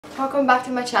welcome back to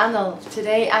my channel.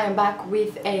 Today I am back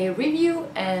with a review,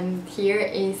 and here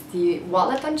is the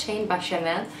wallet on chain by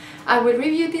Chanel. I will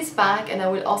review this bag and I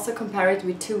will also compare it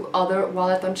with two other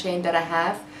wallet on chain that I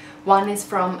have. One is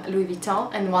from Louis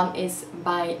Vuitton and one is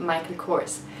by Michael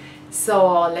Kors.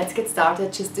 So let's get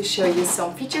started just to show you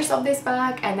some features of this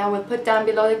bag, and I will put down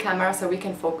below the camera so we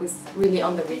can focus really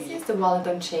on the review. This is the wallet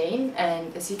on chain,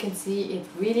 and as you can see it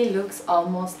really looks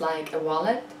almost like a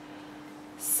wallet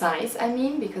size,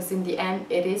 because in the end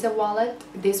it is a wallet.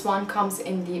 This one comes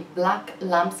in the black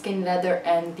lambskin leather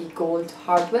and the gold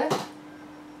hardware,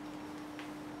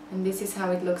 and this is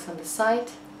how it looks on the side.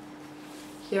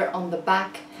 Here on the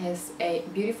back has a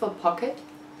beautiful pocket,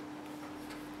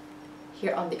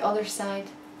 here on the other side,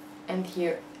 and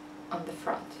here on the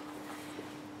front.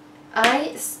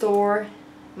 I store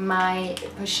my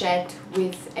pochette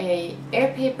with a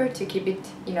air paper to keep it,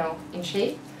 in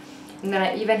shape. And then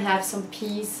I even have some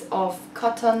piece of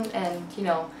cotton and,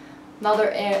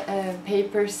 another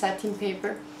paper, satin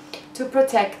paper, to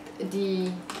protect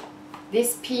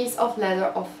this piece of leather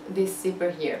of this zipper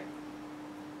here.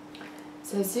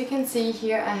 So as you can see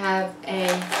here, I have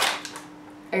a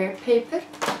air paper,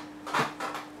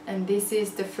 and this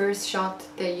is the first shot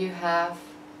that you have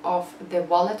of the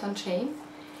wallet on chain.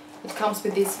 It comes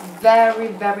with this very,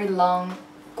 very long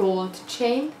gold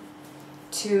chain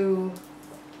to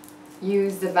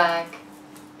use the bag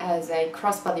as a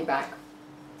crossbody bag.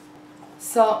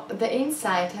 So the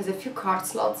inside has a few card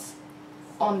slots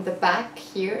on the back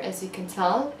here, as you can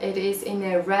tell. It is in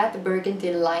a red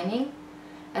burgundy lining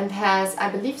and has, I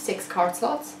believe, 6 card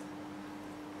slots.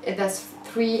 It has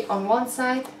 3 on one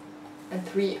side and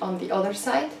 3 on the other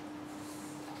side,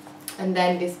 and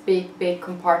then this big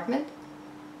compartment.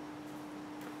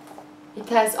 It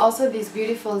has also this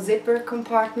beautiful zipper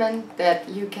compartment that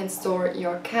you can store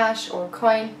your cash or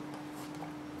coin.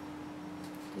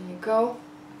 There you go.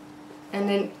 And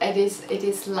then it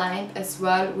is lined as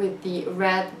well with the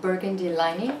red burgundy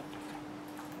lining.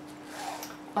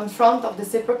 On front of the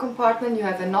zipper compartment you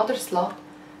have another slot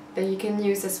that you can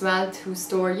use as well to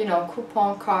store,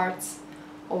 coupon cards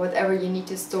or whatever you need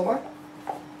to store.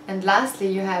 And lastly,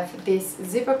 you have this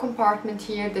zipper compartment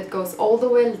here that goes all the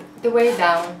way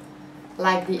down,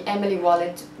 like the Emily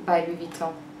wallet by Louis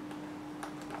Vuitton.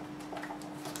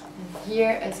 And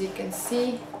here, as you can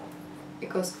see, it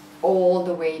goes all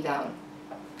the way down.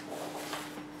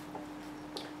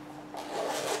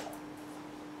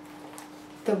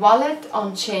 The wallet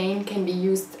on chain can be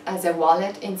used as a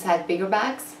wallet inside bigger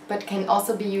bags, but can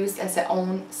also be used as a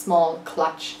own small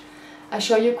clutch. I'll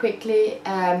show you quickly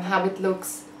how it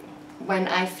looks when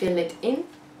I fill it in.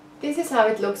 This is how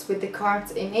it looks with the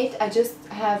cards in it. I just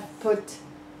have put,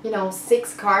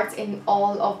 6 cards in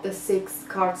all of the 6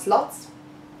 card slots.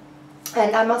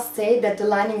 And I must say that the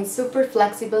lining is super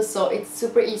flexible, so it's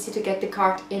super easy to get the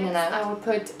card in and out. I will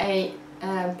put a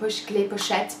push clé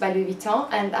pochette by Louis Vuitton,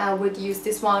 and I would use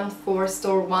this one for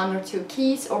store 1 or 2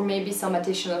 keys or maybe some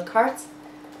additional cards.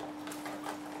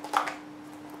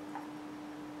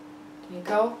 There you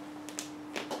go.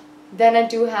 Then I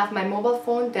do have my mobile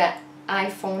phone, the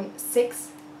iPhone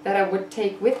 6, that I would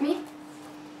take with me.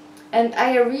 And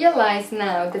I realize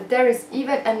now that there is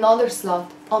even another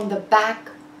slot on the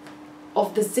back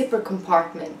of the zipper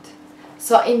compartment.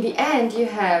 So in the end you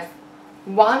have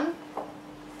one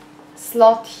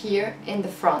slot here in the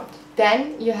front.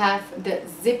 Then you have the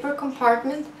zipper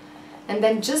compartment, and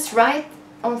then just right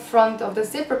on front of the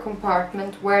zipper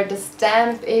compartment where the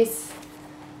stamp is,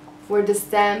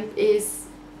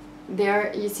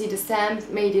 there you see the stamp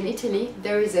made in Italy,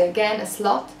 there is again a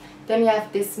slot. Then you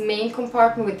have this main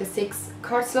compartment with the 6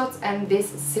 card slots and this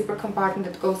zipper compartment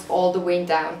that goes all the way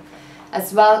down,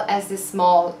 as well as this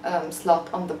small slot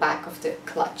on the back of the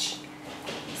clutch.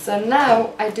 So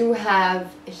now I do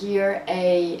have here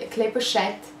a clé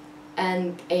pochette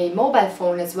and a mobile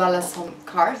phone as well as some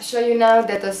cards. I'll show you now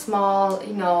that a small,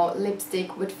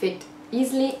 lipstick would fit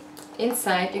easily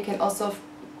inside. You can also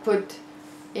put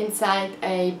inside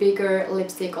a bigger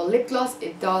lipstick or lip gloss.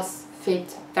 It does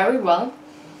fit very well.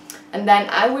 And then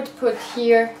I would put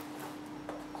here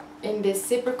in this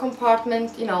zipper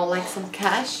compartment, like some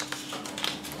cash,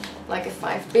 like a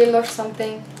 5 bill or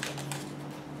something.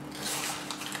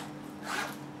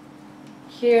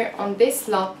 Here on this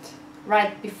slot,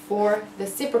 right before the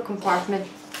zipper compartment,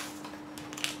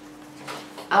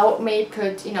 I may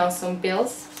put, some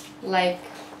bills, like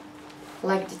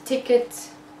the ticket.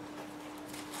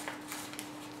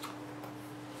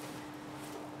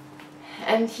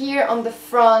 And here on the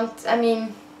front,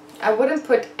 I wouldn't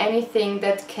put anything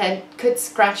that could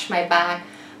scratch my bag,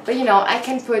 but I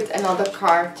can put another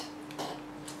card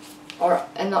or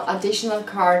additional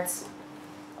cards,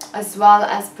 as well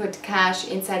as put cash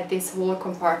inside this whole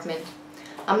compartment.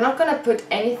 I'm not gonna put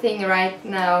anything right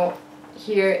now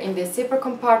here in this zipper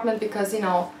compartment because, you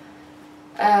know,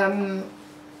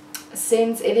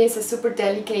 since it is a super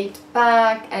delicate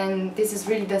bag and this is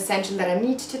really the essential that I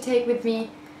need to take with me,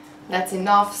 that's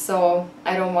enough, so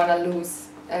I don't want to lose,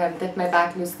 that my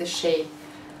bag lose the shape.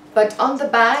 But on the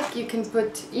back you can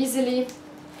put easily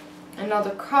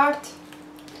another card.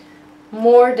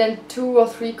 More than 2 or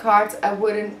 3 cards I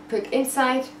wouldn't put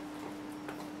inside.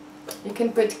 You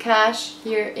can put cash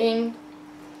here in,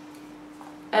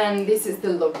 and this is the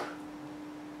look.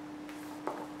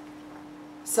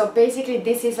 So basically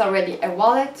this is already a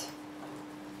wallet,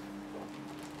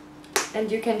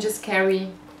 and you can just carry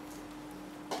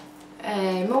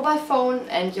a mobile phone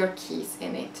and your keys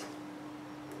in it.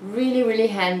 Really, really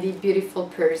handy, beautiful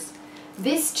purse.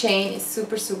 This chain is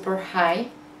super high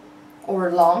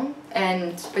or long,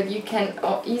 but you can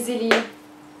easily,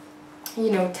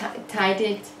 you know,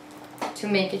 tighten it to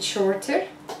make it shorter.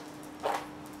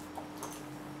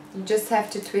 You just have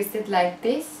to twist it like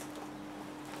this.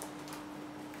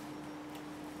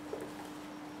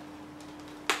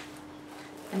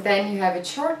 And then you have it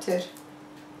shorter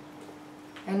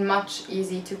and much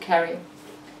easy to carry.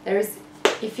 There is,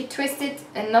 if you twist it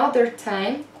another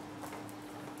time,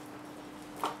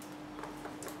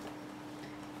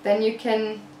 then you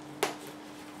can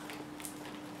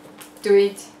do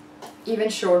it even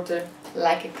shorter,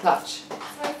 like a clutch.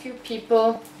 A few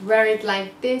people wear it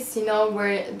like this, you know,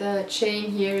 where the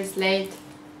chain here is laid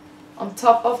on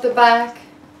top of the bag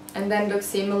and then looks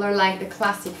similar like the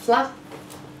classic flap.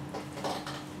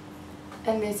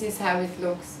 And this is how it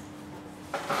looks.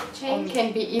 The chain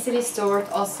can be easily stored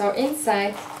also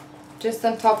inside, just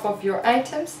on top of your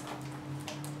items,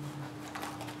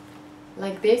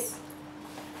 like this.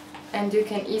 And you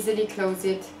can easily close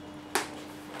it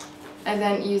and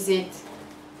then use it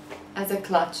as a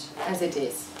clutch as it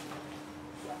is.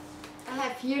 I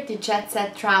have here the Jet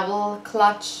Set Travel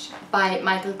Clutch by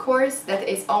Michael Kors that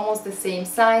is almost the same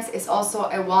size. It's also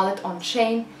a wallet on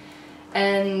chain,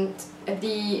 and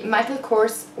the Michael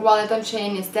Kors wallet on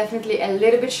chain is definitely a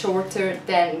little bit shorter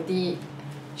than the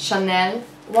Chanel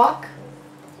WOC,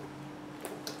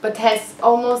 but has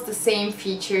almost the same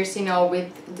features, you know,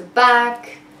 with the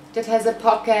back that has a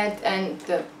pocket and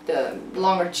the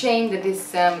longer chain that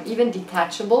is even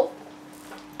detachable.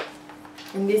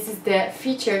 And this is the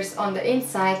features on the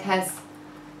inside. Has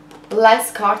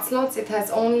less card slots. It has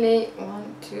only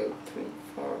 1, 2, 3,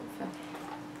 4, 5.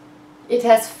 It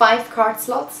has 5 card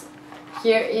slots.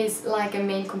 Here is like a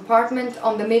main compartment.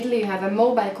 On the middle you have a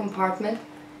mobile compartment.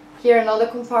 Here another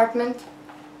compartment.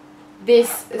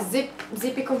 This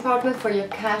zippy compartment for your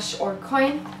cash or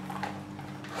coin.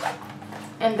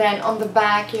 And then on the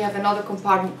back you have another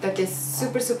compartment that is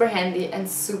super handy and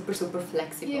super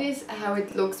flexible. Here is how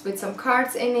it looks with some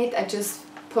cards in it. I just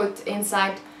put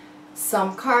inside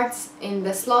some cards in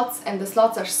the slots, and the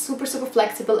slots are super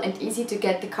flexible and easy to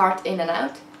get the card in and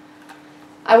out.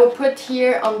 I will put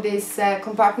here on this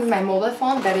compartment my mobile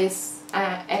phone that is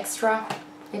extra.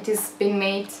 It is being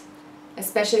made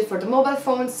especially for the mobile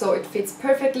phone, so it fits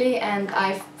perfectly and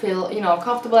I feel, you know,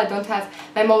 comfortable. I don't have,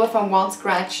 my mobile phone won't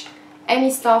scratch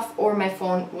any stuff, or my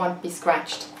phone won't be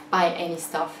scratched by any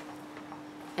stuff.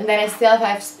 And then I still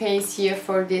have space here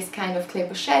for this kind of clé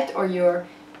pochette or your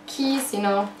keys, you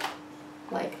know,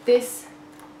 like this.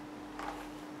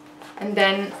 And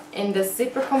then in the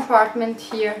zipper compartment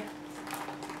here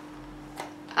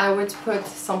I would put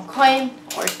some coin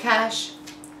or cash.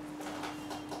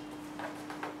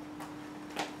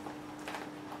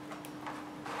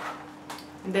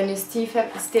 And then you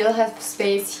still have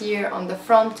space here on the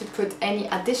front to put any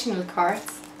additional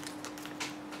cards.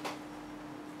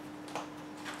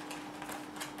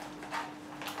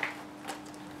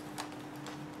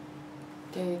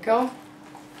 There you go.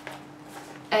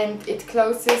 And it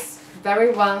closes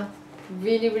very well,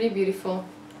 really beautiful.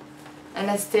 And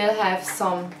I still have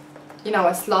some, you know,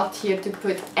 a slot here to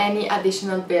put any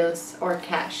additional bills or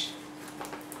cash.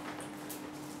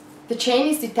 The chain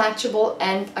is detachable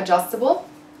and adjustable.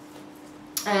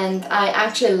 And I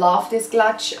actually love this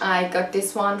clutch. I got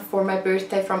this one for my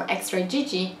birthday from X-Ray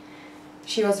Gigi.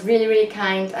 She was really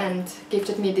kind and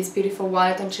gifted me this beautiful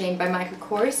wallet on chain by Michael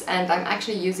Kors, and I'm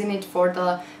actually using it for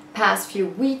the past few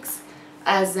weeks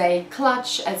as a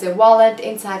clutch, as a wallet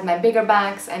inside my bigger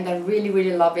bags, and I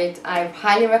really love it. I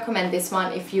highly recommend this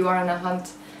one if you are on a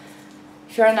hunt.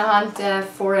 If you're on a hunt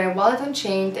for a wallet on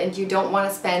chain and you don't want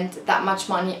to spend that much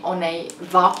money on a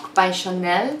WOC by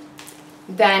Chanel,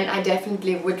 then I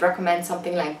definitely would recommend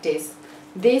something like this.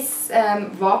 This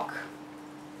WOC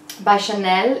by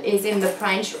Chanel is in the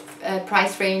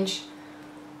price range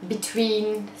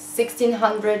between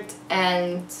 1600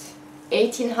 and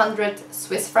 1800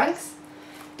 Swiss francs.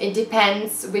 It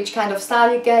depends which kind of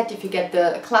style you get, if you get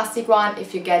the classic one,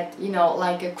 if you get, you know,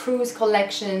 like a cruise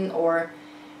collection, or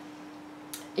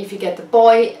if you get the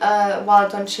boy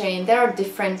wallet on chain. There are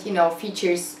different, you know,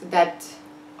 features that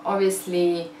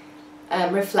obviously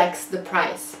reflects the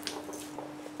price.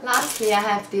 Lastly, I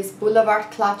have this Boulevard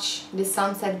Clutch, this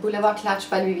Sunset Boulevard Clutch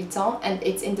by Louis Vuitton, and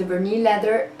it's in the Vernis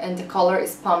leather and the color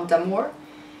is Pomme d'Amour.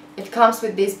 It comes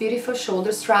with this beautiful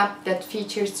shoulder strap that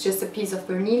features just a piece of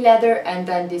Vernis leather and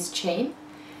then this chain.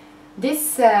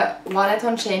 This wallet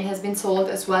on chain has been sold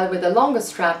as well with a longer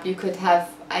strap. You could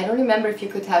have, I don't remember if you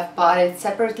could have bought it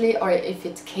separately or if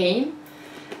it came.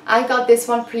 I got this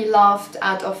one pre-loved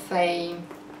out of a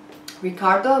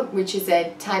Ricardo, which is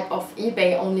a type of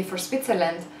eBay only for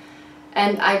Switzerland,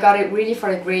 and I got it really for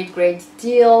a great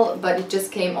deal, but it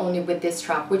just came only with this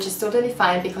strap, which is totally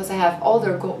fine because I have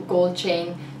older gold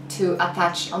chain to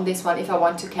attach on this one if I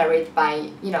want to carry it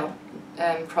by, you know,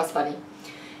 crossbody.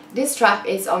 This strap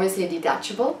is obviously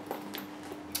detachable,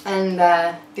 and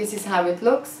this is how it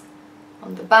looks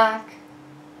on the back,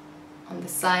 on the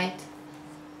side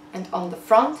and on the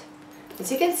front.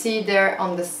 As you can see there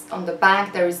on the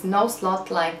back, there is no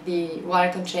slot like the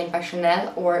wallet on chain by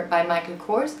Chanel or by Michael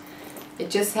Kors.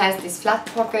 It just has this flat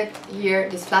pocket here,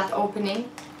 this flat opening,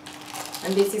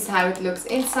 and this is how it looks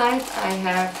inside. I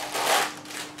have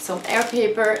some air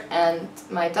paper and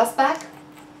my dust bag,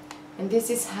 and this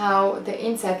is how the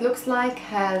inside looks like.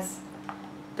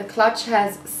 The clutch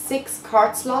has 6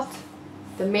 card slots,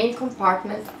 the main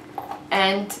compartment,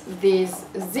 and this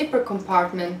zipper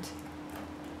compartment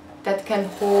that can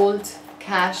hold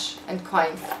cash and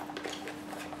coins.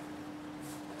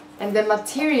 And the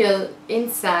material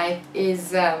inside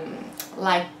is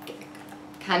like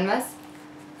canvas.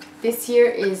 This here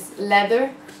is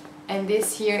leather and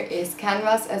this here is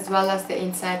canvas, as well as the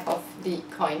inside of the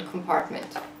coin compartment.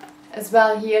 As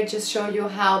well, here just show you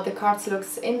how the cards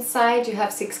looks inside. You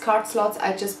have 6 card slots,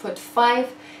 I just put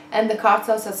 5, and the card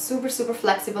slots are super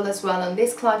flexible as well on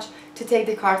this clutch to take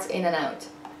the cards in and out.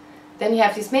 Then you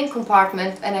have this main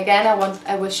compartment, and again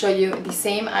I will show you the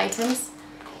same items.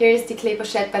 Here is the clé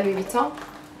pochette by Louis Vuitton.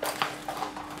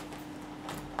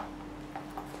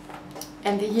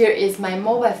 And here is my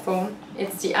mobile phone.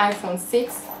 It's the iPhone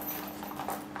 6.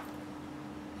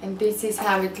 And this is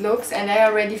how it looks, and I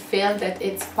already feel that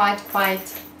it's quite full.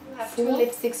 2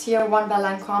 lipsticks here, one by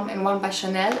Lancome and one by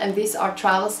Chanel, and these are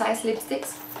travel size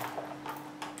lipsticks.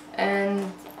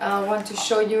 And I want to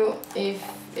show you if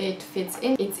it fits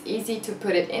in. It's easy to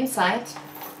put it inside,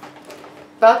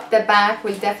 but the bag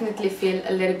will definitely feel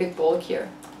a little bit bulkier.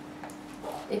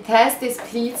 It has these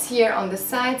pleats here on the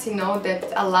sides, you know,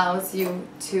 that allows you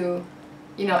to,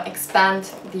 you know,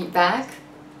 expand the bag.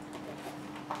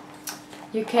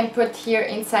 You can put here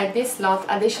inside this slot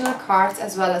additional cards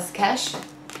as well as cash.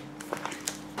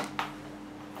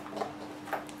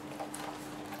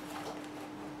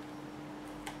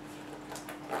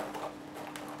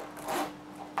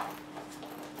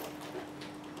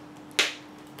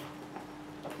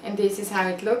 And this is how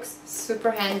it looks,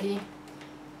 super handy,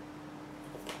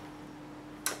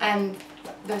 and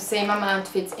the same amount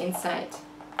fits inside.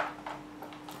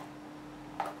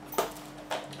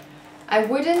 I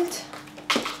wouldn't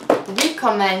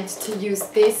recommend to use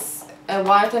this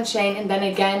wallet on chain and then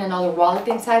again another wallet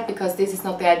inside, because this is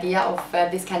not the idea of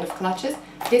this kind of clutches.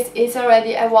 This is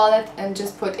already a wallet, and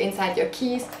just put inside your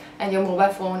keys and your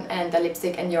mobile phone and the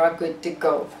lipstick and you're good to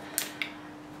go.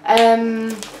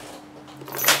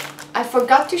 I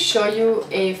forgot to show you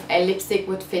if a lipstick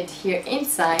would fit here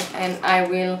inside, and I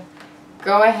will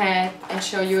go ahead and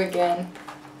show you again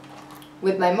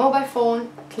with my mobile phone,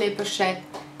 clé pochette,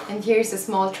 and here's a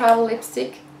small travel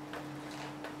lipstick,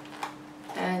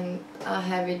 and I'll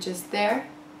have it just there,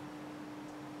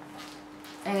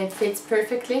 and it fits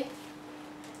perfectly.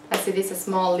 As it is a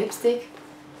small lipstick,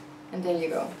 and there you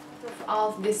go. All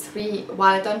of these 3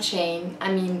 wallet on chain,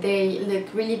 I mean, they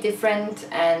look really different,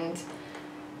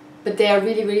 but they are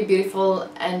really beautiful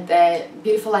and a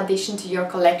beautiful addition to your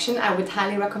collection. I would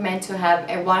highly recommend to have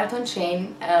a wallet on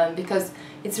chain because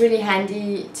it's really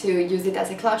handy to use it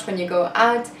as a clutch when you go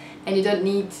out and you don't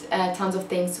need tons of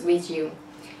things with you.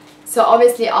 So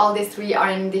obviously all these 3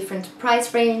 are in different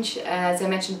price range. As I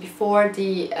mentioned before,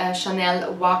 the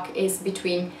Chanel WOC is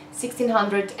between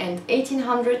 1600 and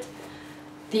 1800.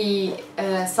 The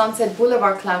Sunset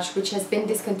Boulevard Clutch, which has been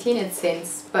discontinued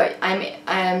since, but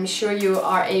I'm sure you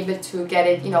are able to get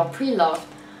it, you know, pre-loved,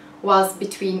 was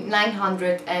between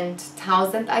 900 and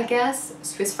 1000, I guess,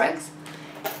 Swiss francs.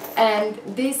 And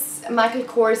this Michael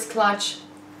Kors clutch,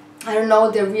 I don't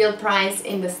know the real price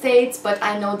in the States, but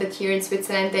I know that here in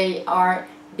Switzerland they are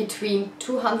between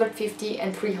 250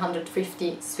 and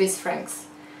 350 Swiss francs.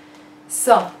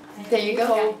 So there you go.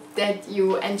 Hope that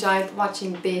you enjoyed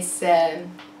watching this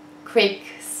quick,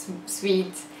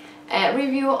 sweet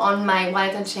review on my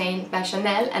Vuitton chain by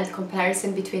Chanel and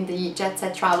comparison between the Jet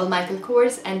Set Travel Michael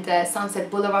Kors and the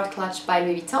Sunset Boulevard Clutch by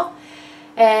Louis Vuitton.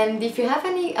 And if you have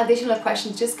any additional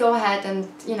questions, just go ahead and,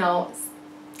 you know,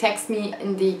 text me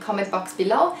in the comment box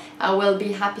below. I will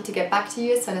be happy to get back to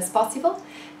you as soon as possible.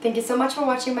 Thank you so much for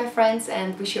watching, my friends,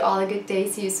 and wish you all a good day.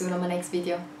 See you soon on my next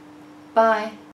video. Bye!